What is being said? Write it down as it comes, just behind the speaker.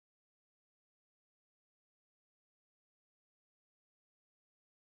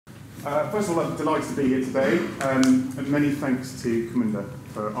First of all, I'm delighted to be here today, and many thanks to Camunda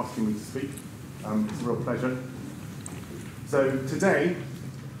for asking me to speak. It's a real pleasure. So today,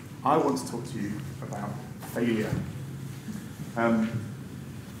 I want to talk to you about failure.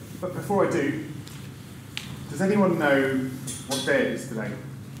 But before I do, does anyone know what day it is today?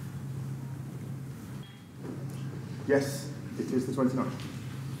 Yes, it is the 29th.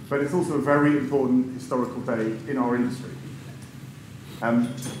 But it's also a very important historical day in our industry.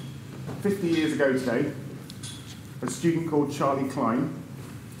 50 years ago today, a student called Charlie Klein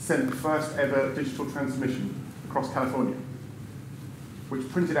sent the first ever digital transmission across California, which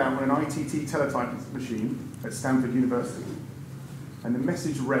printed out on an ITT teletype machine at Stanford University. And the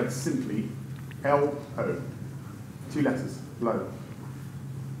message read simply, L-O, 2 letters, low.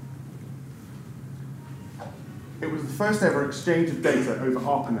 It was the first ever exchange of data over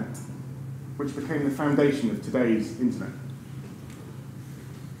ARPANET, which became the foundation of today's internet.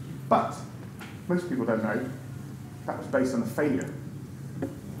 But most people don't know that was based on a failure.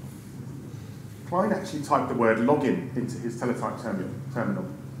 Klein actually typed the word login into his teletype terminal,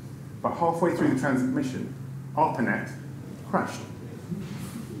 but halfway through the transmission, ARPANET crashed,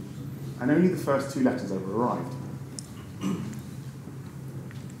 and only the first 2 letters ever arrived.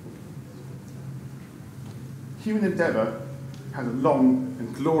 Human endeavour has a long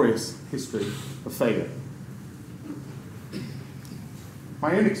and glorious history of failure.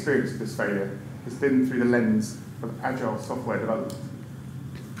 My own experience of this failure has been through the lens of agile software development.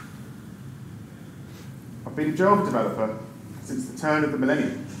 I've been a Java developer since the turn of the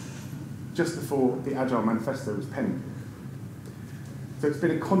millennium, just before the Agile Manifesto was penned. So it's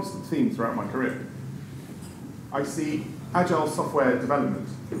been a constant theme throughout my career. I see agile software development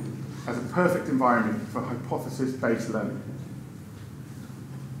as a perfect environment for hypothesis-based learning.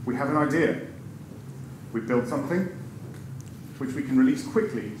 We have an idea. We build something which we can release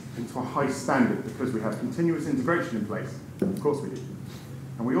quickly into a high standard because we have continuous integration in place. Of course we do.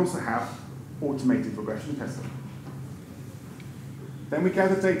 And we also have automated regression testing. Then we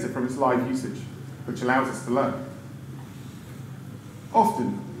gather data from its live usage, which allows us to learn.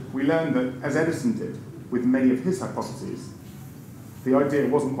 Often, we learn that, as Edison did with many of his hypotheses, the idea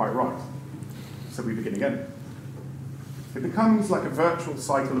wasn't quite right, so we begin again. It becomes like a virtual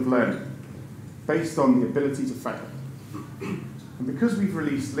cycle of learning, based on the ability to fail. And because we've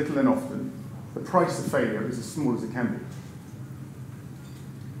released little and often, the price of failure is as small as it can be.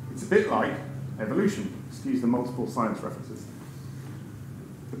 It's a bit like evolution, excuse the multiple science references.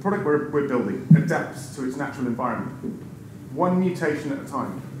 The product we're building adapts to its natural environment, one mutation at a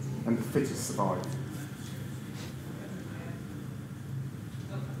time, and the fittest survive.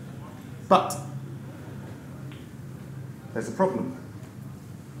 But there's a problem.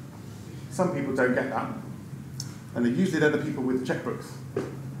 Some people don't get that, and they're usually the people with the checkbooks,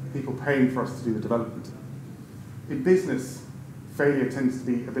 people paying for us to do the development. In business, failure tends to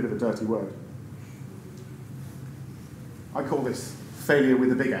be a bit of a dirty word. I call this failure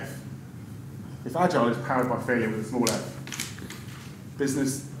with a big F. If Agile is powered by failure with a small f,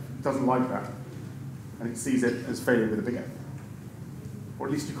 business doesn't like that, and it sees it as failure with a big F. Or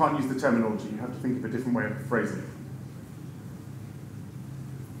at least you can't use the terminology, you have to think of a different way of phrasing it.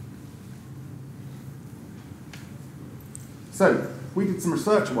 So, we did some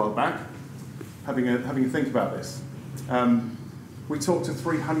research a while back, having a think about this. We talked to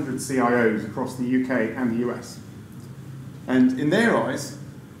 300 CIOs across the UK and the US. And in their eyes,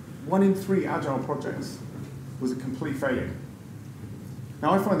 1 in 3 agile projects was a complete failure.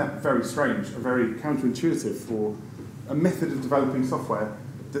 Now, I find that very strange, or very counterintuitive for a method of developing software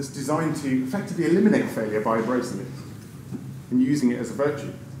that's designed to effectively eliminate failure by embracing it and using it as a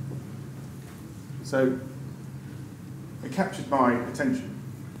virtue. So it captured my attention,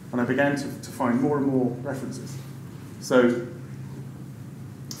 and I began to find more and more references. So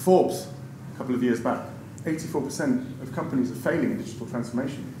Forbes, a couple of years back, 84% of companies are failing in digital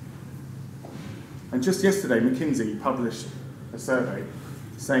transformation. And just yesterday, McKinsey published a survey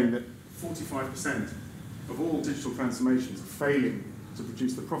saying that 45% of all digital transformations are failing to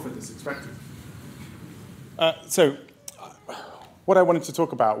produce the profit that's expected. So what I wanted to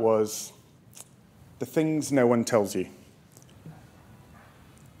talk about was the things no one tells you.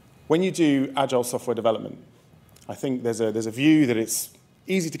 When you do agile software development, I think there's a view that it's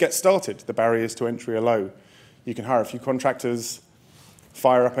easy to get started. The barriers to entry are low. You can hire a few contractors,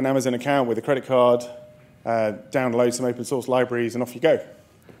 fire up an Amazon account with a credit card, download some open source libraries, and off you go.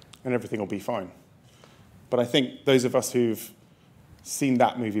 And everything will be fine. But I think those of us who've seen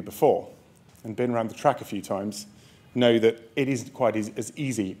that movie before and been around the track a few times know that it isn't quite as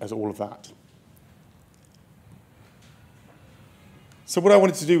easy as all of that. So what I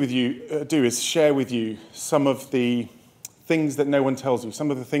wanted to do is share with you some of the things that no one tells you, some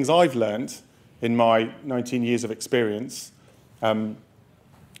of the things I've learned in my 19 years of experience that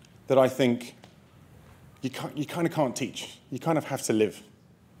I think you kind of can't teach. You kind of have to live.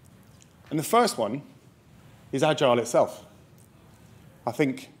 And the first one is Agile itself. I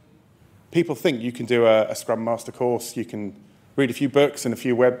think people think you can do a Scrum Master course, you can read a few books and a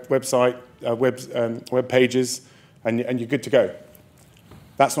few web pages, and you're good to go.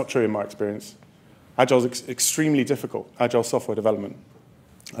 That's not true in my experience. Agile is extremely difficult, Agile software development.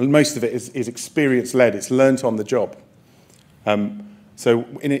 And most of it is experience-led. It's learnt on the job. So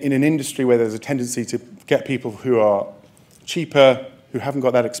in an industry where there's a tendency to get people who are cheaper, who haven't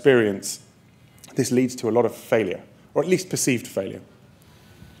got that experience, this leads to a lot of failure, or at least perceived failure.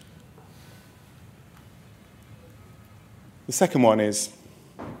 The second one is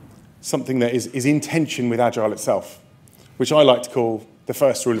something that is in tension with Agile itself, which I like to call the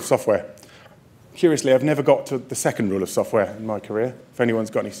first rule of software. Curiously, I've never got to the second rule of software in my career. If anyone's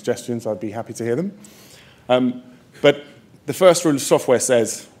got any suggestions, I'd be happy to hear them. But the first rule of software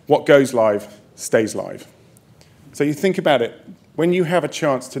says, what goes live stays live. So you think about it, when you have a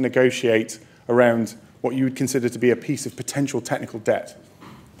chance to negotiate around what you would consider to be a piece of potential technical debt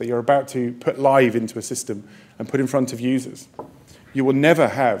that you're about to put live into a system and put in front of users, you will never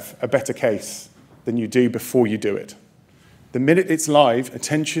have a better case than you do before you do it. The minute it's live,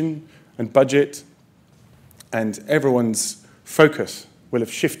 attention and budget and everyone's focus will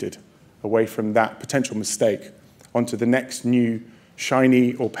have shifted away from that potential mistake onto the next new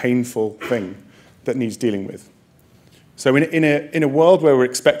shiny or painful thing that needs dealing with. So in a world where we're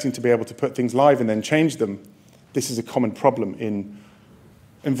expecting to be able to put things live and then change them, this is a common problem in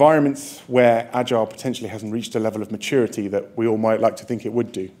environments where Agile potentially hasn't reached a level of maturity that we all might like to think it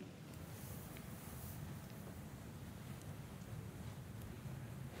would do.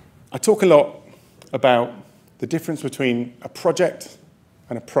 I talk a lot about the difference between a project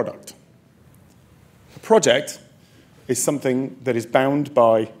and a product. A project is something that is bound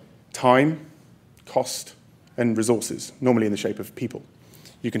by time, cost, and resources, normally in the shape of people.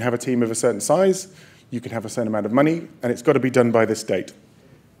 You can have a team of a certain size, you can have a certain amount of money, and it's got to be done by this date.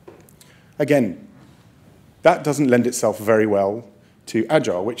 Again, that doesn't lend itself very well to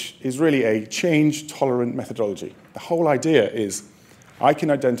Agile, which is really a change-tolerant methodology. The whole idea is I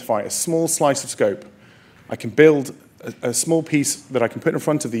can identify a small slice of scope. I can build a small piece that I can put in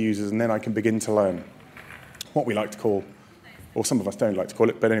front of the users, and then I can begin to learn what we like to call, or some of us don't like to call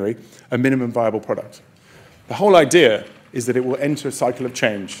it, but anyway, a minimum viable product. The whole idea is that it will enter a cycle of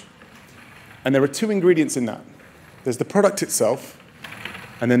change. And there are two ingredients in that. There's the product itself,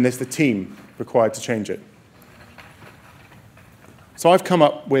 and then there's the team required to change it. So I've come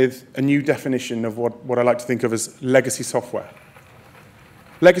up with a new definition of what I like to think of as legacy software.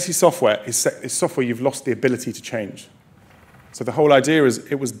 Legacy software is software you've lost the ability to change. So the whole idea is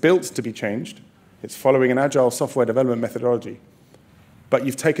it was built to be changed. It's following an Agile software development methodology. But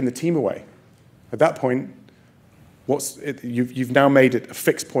you've taken the team away. At that point, you've now made it a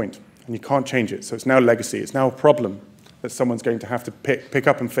fixed point, and you can't change it. So it's now legacy. It's now a problem that someone's going to have to pick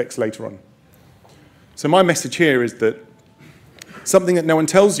up and fix later on. So my message here is that something that no one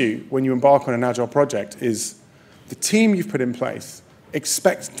tells you when you embark on an Agile project is the team you've put in place,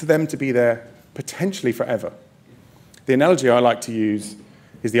 expect them to be there potentially forever. The analogy I like to use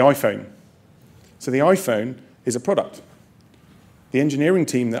is the iPhone. So the iPhone is a product. The engineering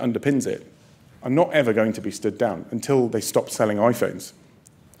team that underpins it are not ever going to be stood down until they stop selling iPhones.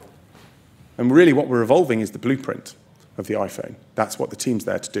 And really what we're evolving is the blueprint of the iPhone. That's what the team's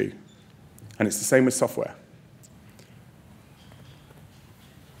there to do. And it's the same with software.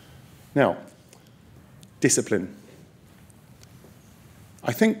 Now, discipline.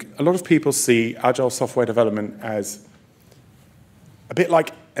 I think a lot of people see Agile software development as a bit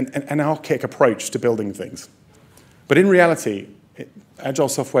like an anarchic approach to building things. But in reality, Agile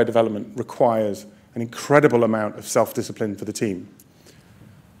software development requires an incredible amount of self-discipline for the team.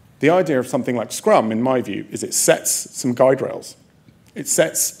 The idea of something like Scrum, in my view, is it sets some guide rails. It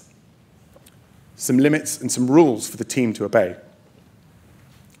sets some limits and some rules for the team to obey.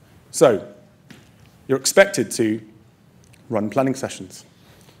 So, you're expected to run planning sessions.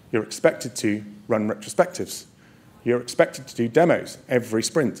 You're expected to run retrospectives. You're expected to do demos every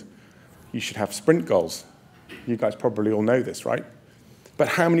sprint. You should have sprint goals. You guys probably all know this, right? But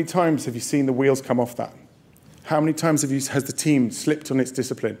how many times have you seen the wheels come off that? How many times has the team slipped on its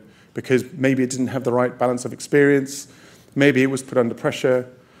discipline because maybe it didn't have the right balance of experience, maybe it was put under pressure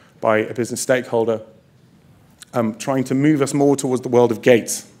by a business stakeholder, trying to move us more towards the world of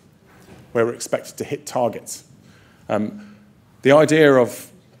gates, where we're expected to hit targets. The idea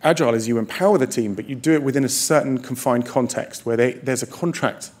of Agile is you empower the team, but you do it within a certain confined context where there's a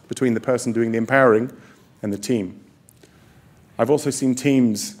contract between the person doing the empowering and the team. I've also seen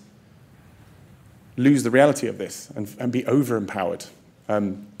teams lose the reality of this and be over-empowered,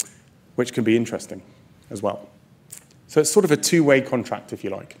 which can be interesting as well. So it's sort of a two-way contract, if you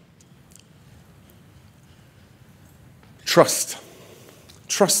like. Trust.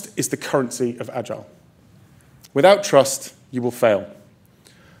 Trust is the currency of Agile. Without trust, you will fail.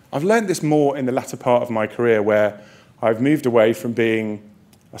 I've learned this more in the latter part of my career, where I've moved away from being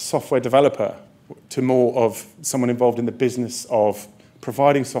a software developer to more of someone involved in the business of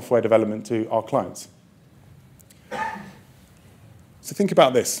providing software development to our clients. So think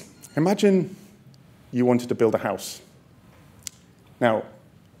about this. Imagine you wanted to build a house. Now,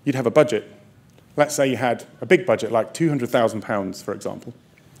 you'd have a budget. Let's say you had a big budget, like £200,000, for example.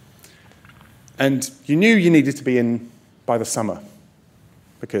 And you knew you needed to be in by the summer,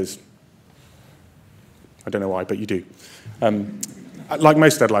 because I don't know why, but you do. Like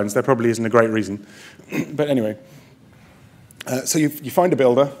most deadlines, there probably isn't a great reason. But anyway, so you find a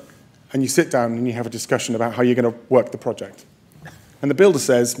builder, and you sit down and you have a discussion about how you're going to work the project. And the builder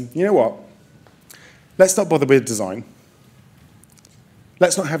says, you know what, let's not bother with design.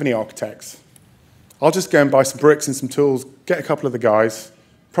 Let's not have any architects. I'll just go and buy some bricks and some tools, get a couple of the guys.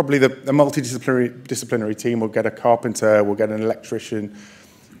 Probably the multidisciplinary team will get a carpenter, we'll get an electrician,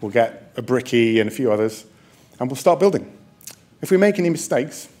 we'll get a brickie and a few others, and we'll start building. If we make any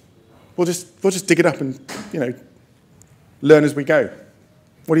mistakes, we'll just dig it up and, learn as we go.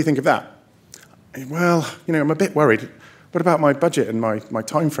 What do you think of that? Well, I'm a bit worried. What about my budget and my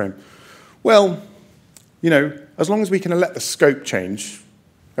time frame? Well, as long as we can let the scope change,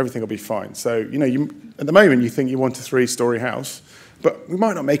 everything will be fine. So, at the moment you think you want a 3-story house, but we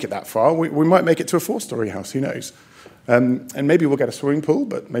might not make it that far. We might make it to a 4-story house, who knows? And maybe we'll get a swimming pool,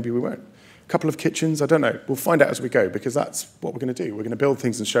 but maybe we won't. A couple of kitchens, I don't know. We'll find out as we go, because that's what we're going to do. We're going to build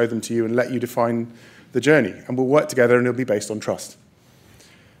things and show them to you and let you define the journey. And we'll work together, and it'll be based on trust.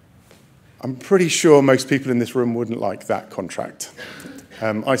 I'm pretty sure most people in this room wouldn't like that contract.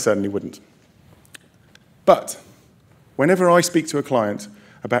 I certainly wouldn't. But whenever I speak to a client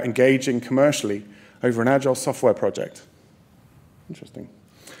about engaging commercially over an Agile software project, interesting,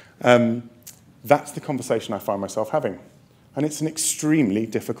 that's the conversation I find myself having. And it's an extremely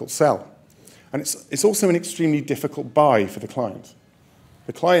difficult sell. And it's also an extremely difficult buy for the client.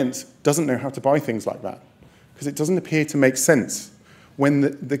 The client doesn't know how to buy things like that, because it doesn't appear to make sense when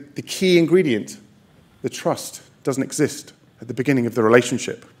the key ingredient, the trust, doesn't exist at the beginning of the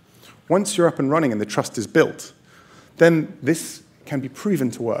relationship. Once you're up and running and the trust is built, then this can be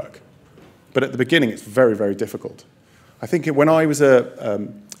proven to work. But at the beginning, it's very, very difficult. I think when I was a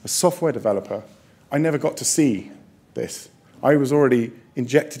software developer, I never got to see this. I was already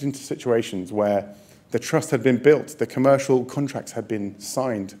injected into situations where the trust had been built, the commercial contracts had been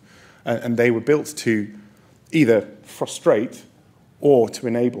signed, and they were built to either frustrate or to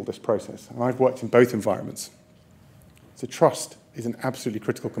enable this process. And I've worked in both environments. So trust is an absolutely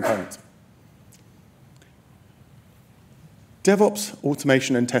critical component. DevOps,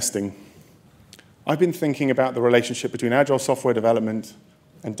 automation, and testing. I've been thinking about the relationship between Agile software development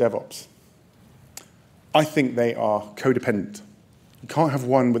and DevOps. I think they are codependent. You can't have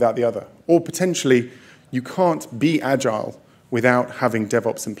one without the other. Or potentially, you can't be Agile without having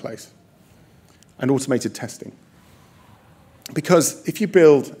DevOps in place and automated testing. Because if you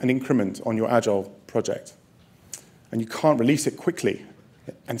build an increment on your Agile project and you can't release it quickly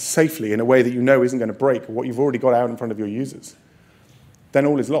and safely in a way that you know isn't going to break what you've already got out in front of your users, then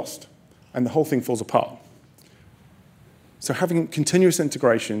all is lost and the whole thing falls apart. So having continuous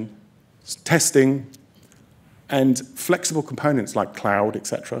integration, testing, and flexible components like cloud,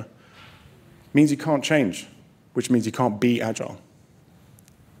 etc., means you can't change, which means you can't be Agile.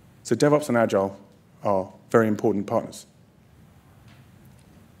 So DevOps and Agile are very important partners.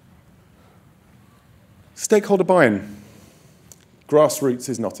 Stakeholder buy-in. Grassroots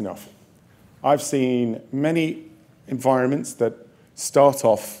is not enough. I've seen many environments that start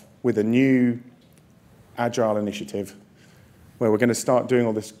off with a new Agile initiative where we're going to start doing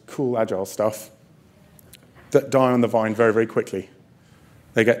all this cool Agile stuff that die on the vine very, very quickly.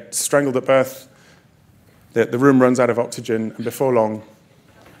 They get strangled at birth, the room runs out of oxygen, and before long,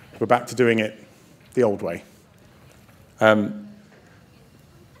 we're back to doing it the old way. I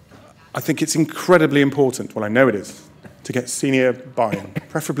think it's incredibly important, well, I know it is, to get senior buy-in,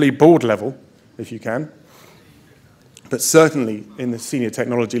 preferably board level, if you can, but certainly in the senior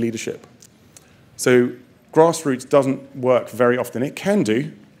technology leadership. So grassroots doesn't work very often. It can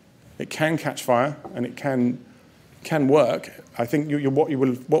do. It can catch fire, and it can can work, I think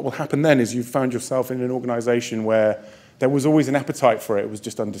what will happen then is you've found yourself in an organization where there was always an appetite for it, it was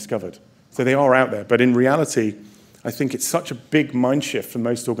just undiscovered. So they are out there, but in reality, I think it's such a big mind shift for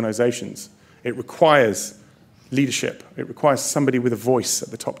most organizations. It requires leadership. It requires somebody with a voice at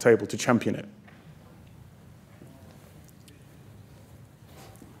the top table to champion it.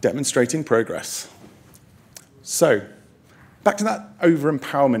 Demonstrating progress. So, back to that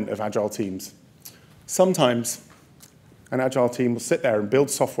over-empowerment of agile teams. Sometimes an agile team will sit there and build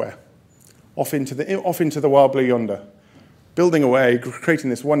software off into the wild blue yonder, building away, creating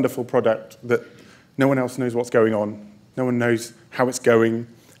this wonderful product that no one else knows what's going on. No one knows how it's going,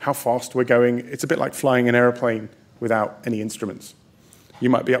 how fast we're going. It's a bit like flying an airplane without any instruments. You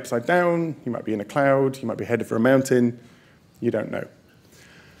might be upside down, you might be in a cloud, you might be headed for a mountain, you don't know.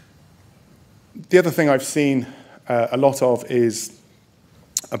 The other thing I've seen a lot of is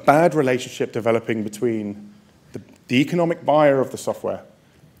a bad relationship developing between the economic buyer of the software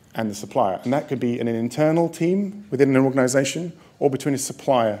and the supplier. And that could be in an internal team within an organization or between a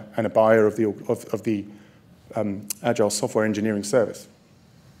supplier and a buyer of the agile software engineering service.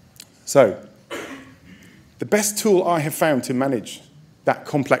 So the best tool I have found to manage that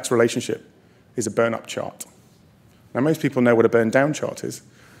complex relationship is a burn-up chart. Now, most people know what a burn-down chart is,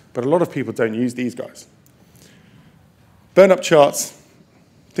 but a lot of people don't use these guys. Burn-up charts,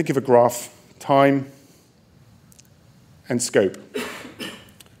 think of a graph, time and scope.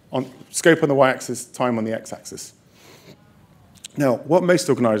 Scope on the y-axis, time on the x-axis. Now, what most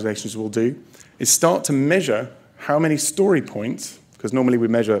organizations will do is start to measure how many story points, because normally we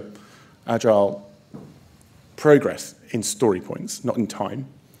measure agile progress in story points, not in time.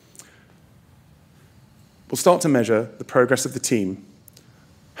 We'll start to measure the progress of the team.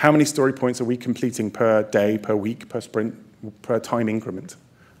 How many story points are we completing per day, per week, per sprint, per time increment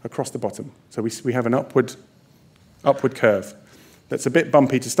across the bottom? So we have an upward curve that's a bit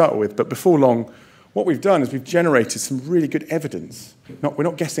bumpy to start with, but before long, what we've done is we've generated some really good evidence. We're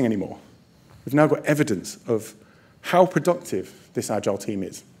not guessing anymore. We've now got evidence of how productive this agile team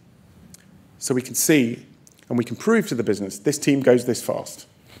is. So we can see and we can prove to the business this team goes this fast.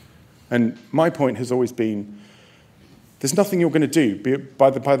 And my point has always been, there's nothing you're going to do by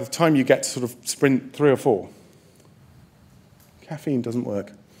the time you get to sort of sprint 3 or 4. Caffeine doesn't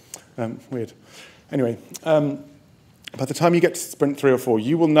work. Weird. Anyway, by the time you get to sprint 3 or 4,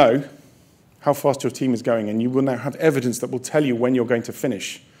 you will know how fast your team is going, and you will now have evidence that will tell you when you're going to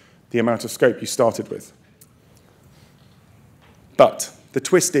finish the amount of scope you started with. But the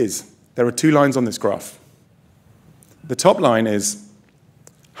twist is, there are 2 lines on this graph. The top line is,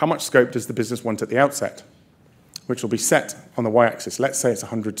 how much scope does the business want at the outset, which will be set on the y-axis. Let's say it's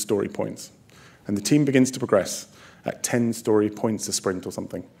 100 story points, and the team begins to progress at 10 story points a sprint or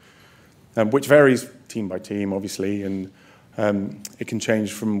something, which varies team by team, obviously, and it can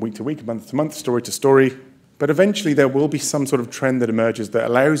change from week to week, month to month, story to story. But eventually there will be some sort of trend that emerges that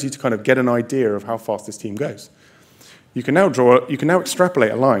allows you to kind of get an idea of how fast this team goes. You can now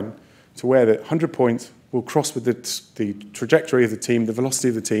extrapolate a line to where the 100 points will cross with the trajectory of the team, the velocity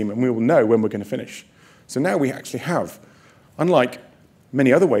of the team, and we will know when we're going to finish. So now we actually have, unlike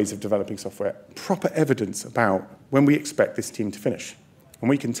many other ways of developing software, proper evidence about when we expect this team to finish. And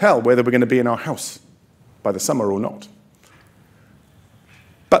we can tell whether we're going to be in our house by the summer or not.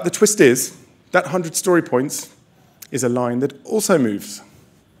 But the twist is, that 100 story points is a line that also moves.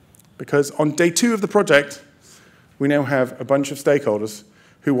 Because on day 2 of the project, we now have a bunch of stakeholders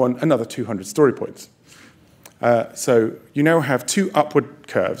who want another 200 story points. So you now have 2 upward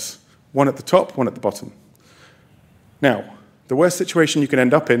curves, one at the top, one at the bottom. Now, the worst situation you can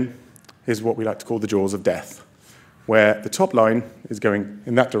end up in is what we like to call the jaws of death, where the top line is going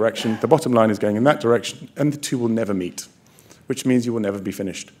in that direction, the bottom line is going in that direction, and the 2 will never meet, which means you will never be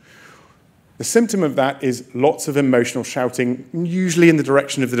finished. The symptom of that is lots of emotional shouting, usually in the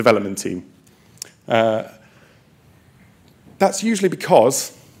direction of the development team. That's usually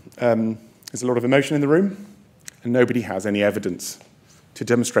because there's a lot of emotion in the room, and nobody has any evidence to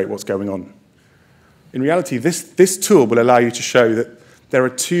demonstrate what's going on. In reality, this tool will allow you to show that there are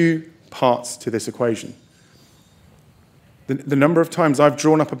 2 parts to this equation. The number of times I've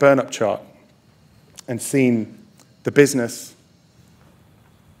drawn up a burn-up chart and seen the business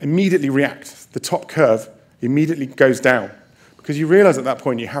immediately react, the top curve immediately goes down, because you realize at that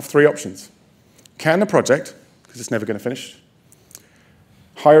point you have 3 options. Can the project, because it's never going to finish,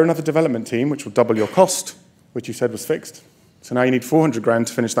 hire another development team, which will double your cost, which you said was fixed, so now you need 400 grand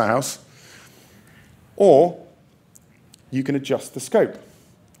to finish that house, or you can adjust the scope.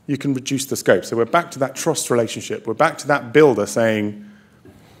 You can reduce the scope. So we're back to that trust relationship. We're back to that builder saying,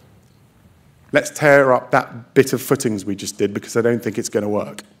 let's tear up that bit of footings we just did because I don't think it's going to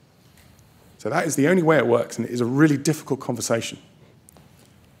work. So that is the only way it works, and it is a really difficult conversation.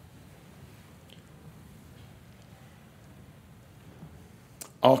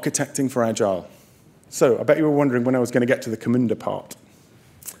 Architecting for Agile. So I bet you were wondering when I was going to get to the Camunda part.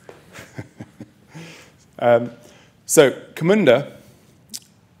 So Camunda,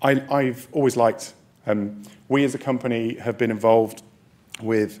 I've always liked. We as a company have been involved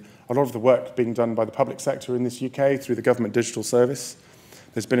with a lot of the work being done by the public sector in this UK through the Government Digital Service.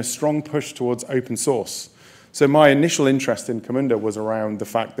 There's been a strong push towards open source. So my initial interest in Camunda was around the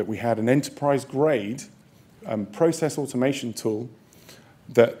fact that we had an enterprise-grade process automation tool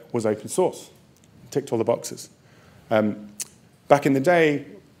that was open source, ticked all the boxes. Back in the day,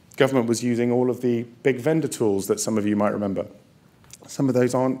 government was using all of the big vendor tools that some of you might remember. Some of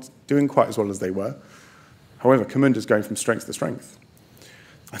those aren't doing quite as well as they were. However, Camunda is going from strength to strength.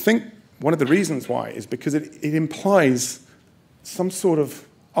 I think one of the reasons why is because it implies some sort of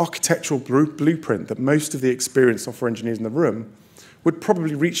architectural blueprint that most of the experienced software engineers in the room would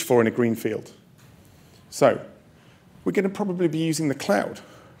probably reach for in a green field. So we're going to probably be using the cloud,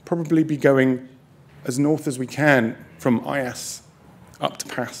 probably be going as north as we can from IaaS up to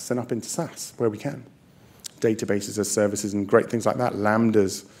PaaS and up into SaaS where we can. Databases as services and great things like that,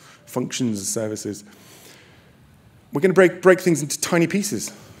 lambdas, functions as services. We're going to break things into tiny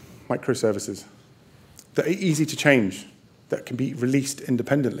pieces, microservices, that are easy to change, that can be released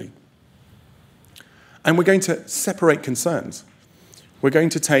independently. And we're going to separate concerns. We're going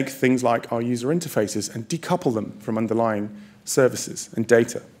to take things like our user interfaces and decouple them from underlying services and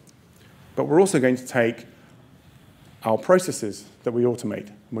data. But we're also going to take our processes that we automate,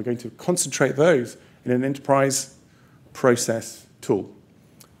 and we're going to concentrate those in an enterprise process tool.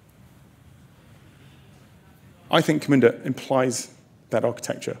 I think Camunda implies that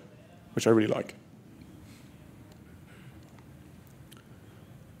architecture, which I really like.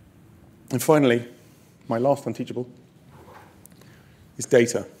 And finally, my last unteachable is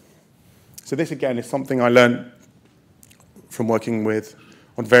data. So this, again, is something I learned from working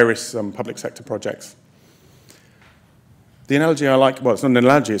on various public sector projects. The analogy I like, well, it's not an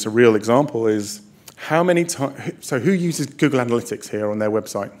analogy, it's a real example, is how many times, so who uses Google Analytics here on their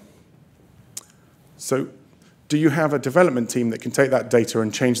website? So do you have a development team that can take that data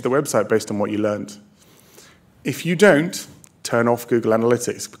and change the website based on what you learned? If you don't, turn off Google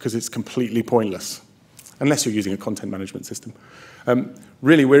Analytics because it's completely pointless, unless you're using a content management system.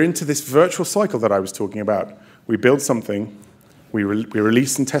 Really, we're into this virtual cycle that I was talking about. We build something, we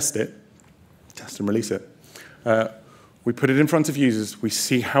release and test it, test and release it. We put it in front of users, we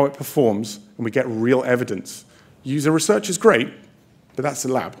see how it performs, and we get real evidence. User research is great, but that's a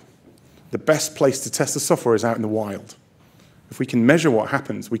lab. The best place to test the software is out in the wild. If we can measure what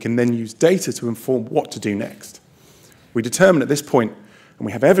happens, we can then use data to inform what to do next. We determine at this point, and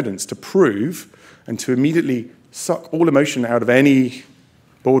we have evidence to prove and to immediately suck all emotion out of any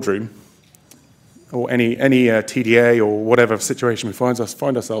boardroom or any TDA or whatever situation we find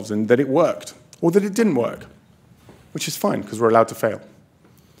ourselves in, that it worked or that it didn't work, which is fine because we're allowed to fail.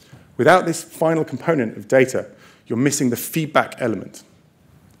 Without this final component of data, you're missing the feedback element.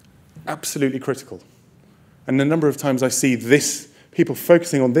 Absolutely critical. And the number of times I see people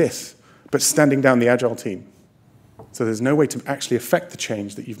focusing on this, but standing down the Agile team. So there's no way to actually affect the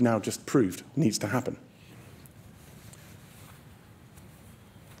change that you've now just proved needs to happen.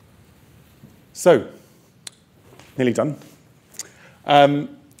 So, nearly done. A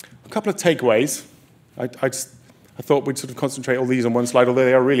couple of takeaways. I thought we'd sort of concentrate all these on one slide, although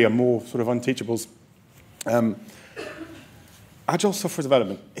they are really more sort of unteachables. Agile software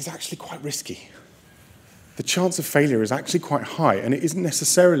development is actually quite risky. The chance of failure is actually quite high, and it isn't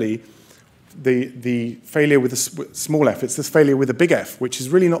necessarily the failure with a small f, it's this failure with a big F, which is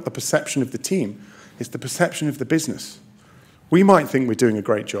really not the perception of the team, it's the perception of the business. We might think we're doing a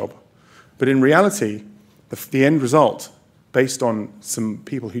great job, but in reality, the end result, based on some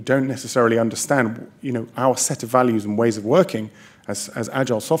people who don't necessarily understand our set of values and ways of working as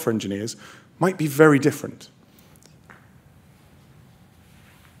Agile software engineers, might be very different.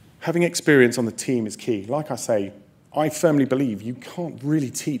 Having experience on the team is key. Like I say, I firmly believe you can't really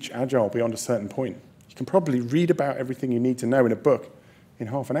teach Agile beyond a certain point. You can probably read about everything you need to know in a book in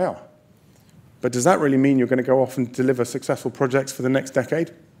half an hour. But does that really mean you're going to go off and deliver successful projects for the next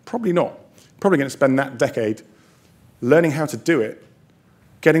decade? Probably not. You're probably going to spend that decade learning how to do it,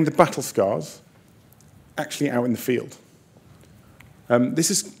 getting the battle scars, actually out in the field.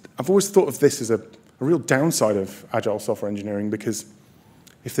 I've always thought of this as a real downside of Agile software engineering, because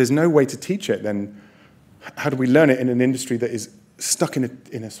if there's no way to teach it, then how do we learn it in an industry that is stuck in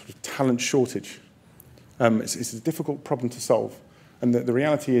a sort of talent shortage. It's a difficult problem to solve. And the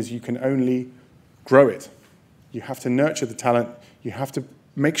reality is you can only grow it. You have to nurture the talent. You have to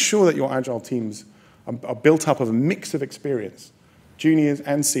make sure that your agile teams are built up of a mix of experience, juniors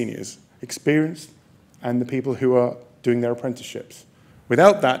and seniors, experienced and the people who are doing their apprenticeships.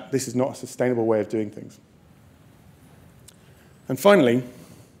 Without that, this is not a sustainable way of doing things. And finally,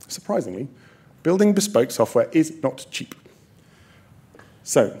 surprisingly, building bespoke software is not cheap.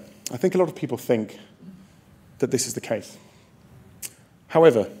 So, I think a lot of people think that this is the case.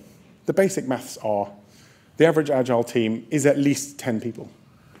 However, the basic maths are the average agile team is at least 10 people,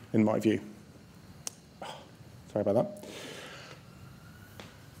 in my view. Sorry about that.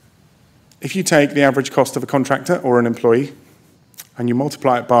 If you take the average cost of a contractor or an employee and you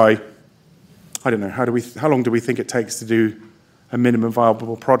multiply it by, I don't know, how long do we think it takes to do a minimum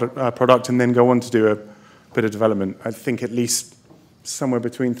viable product and then go on to do a bit of development? I think at least somewhere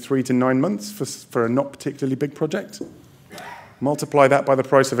between 3 to 9 months for a not particularly big project. Multiply that by the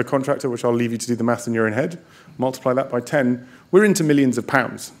price of a contractor, which I'll leave you to do the math in your own head. Multiply that by 10. We're into millions of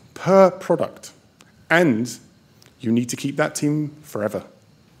pounds per product. And you need to keep that team forever,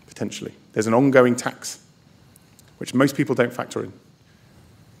 potentially. There's an ongoing tax, which most people don't factor in.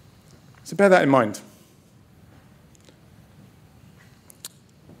 So bear that in mind.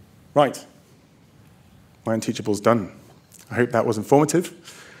 Right. My Unteachable's done. I hope that was informative.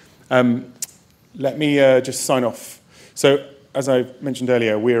 Let me just sign off. So, as I mentioned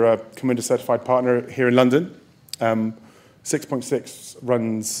earlier, we're a Camunda certified partner here in London. 6point6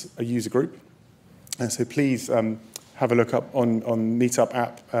 runs a user group. So please have a look up on Meetup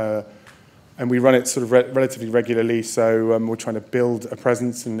app. And we run it sort of relatively regularly. So we're trying to build a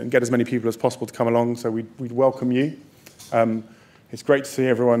presence and get as many people as possible to come along. So we'd welcome you. It's great to see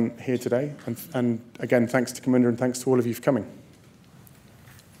everyone here today. And again, thanks to Camunda and thanks to all of you for coming.